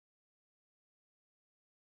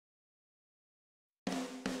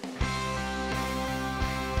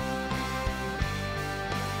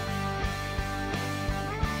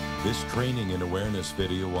This training and awareness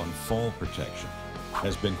video on fall protection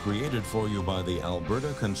has been created for you by the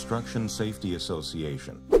Alberta Construction Safety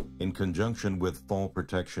Association in conjunction with Fall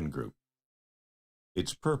Protection Group.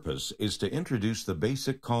 Its purpose is to introduce the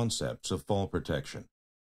basic concepts of fall protection,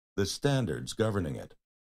 the standards governing it,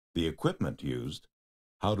 the equipment used,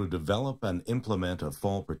 how to develop and implement a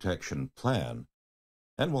fall protection plan,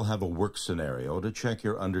 and we'll have a work scenario to check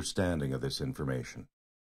your understanding of this information.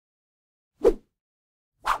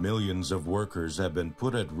 Millions of workers have been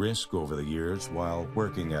put at risk over the years while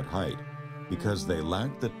working at height because they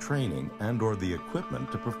lack the training and/or the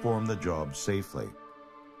equipment to perform the job safely.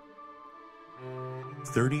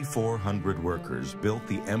 3,400 workers built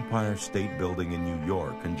the Empire State Building in New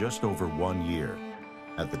York in just over 1 year.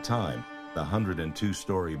 At the time, the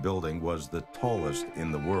 102-story building was the tallest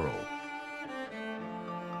in the world.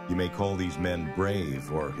 You may call these men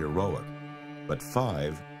brave or heroic, but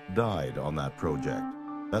 5 died on that project.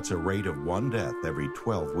 That's a rate of 1 death every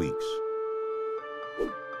 12 weeks.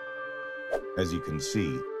 As you can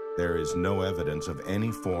see, there is no evidence of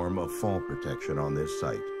any form of fall protection on this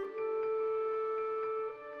site.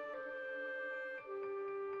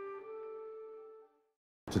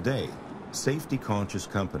 Today, safety-conscious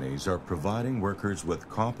companies are providing workers with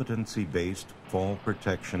competency-based fall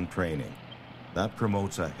protection training that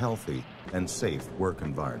promotes a healthy and safe work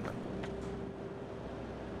environment.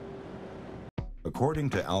 According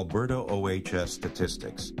to Alberta OHS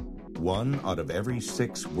statistics, 1 out of every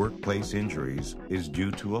 6 workplace injuries is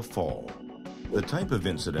due to a fall. The type of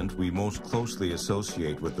incident we most closely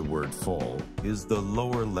associate with the word fall is the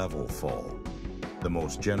lower level fall. The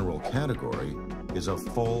most general category is a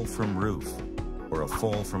fall from roof or a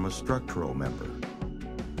fall from a structural member.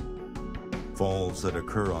 Falls that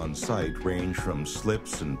occur on site range from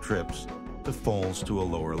slips and trips to falls to a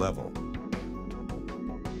lower level.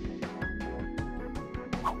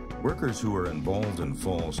 Workers who are involved in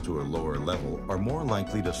falls to a lower level are more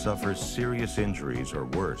likely to suffer serious injuries or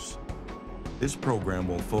worse. This program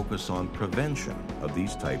will focus on prevention of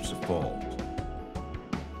these types of falls.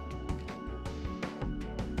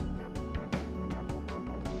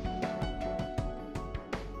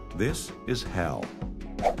 This is Hal,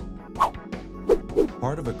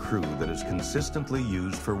 part of a crew that is consistently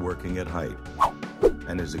used for working at height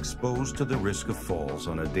and is exposed to the risk of falls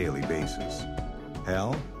on a daily basis.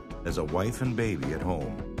 Hal has a wife and baby at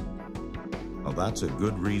home. Well, that's a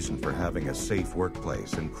good reason for having a safe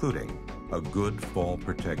workplace, including a good fall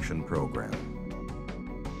protection program.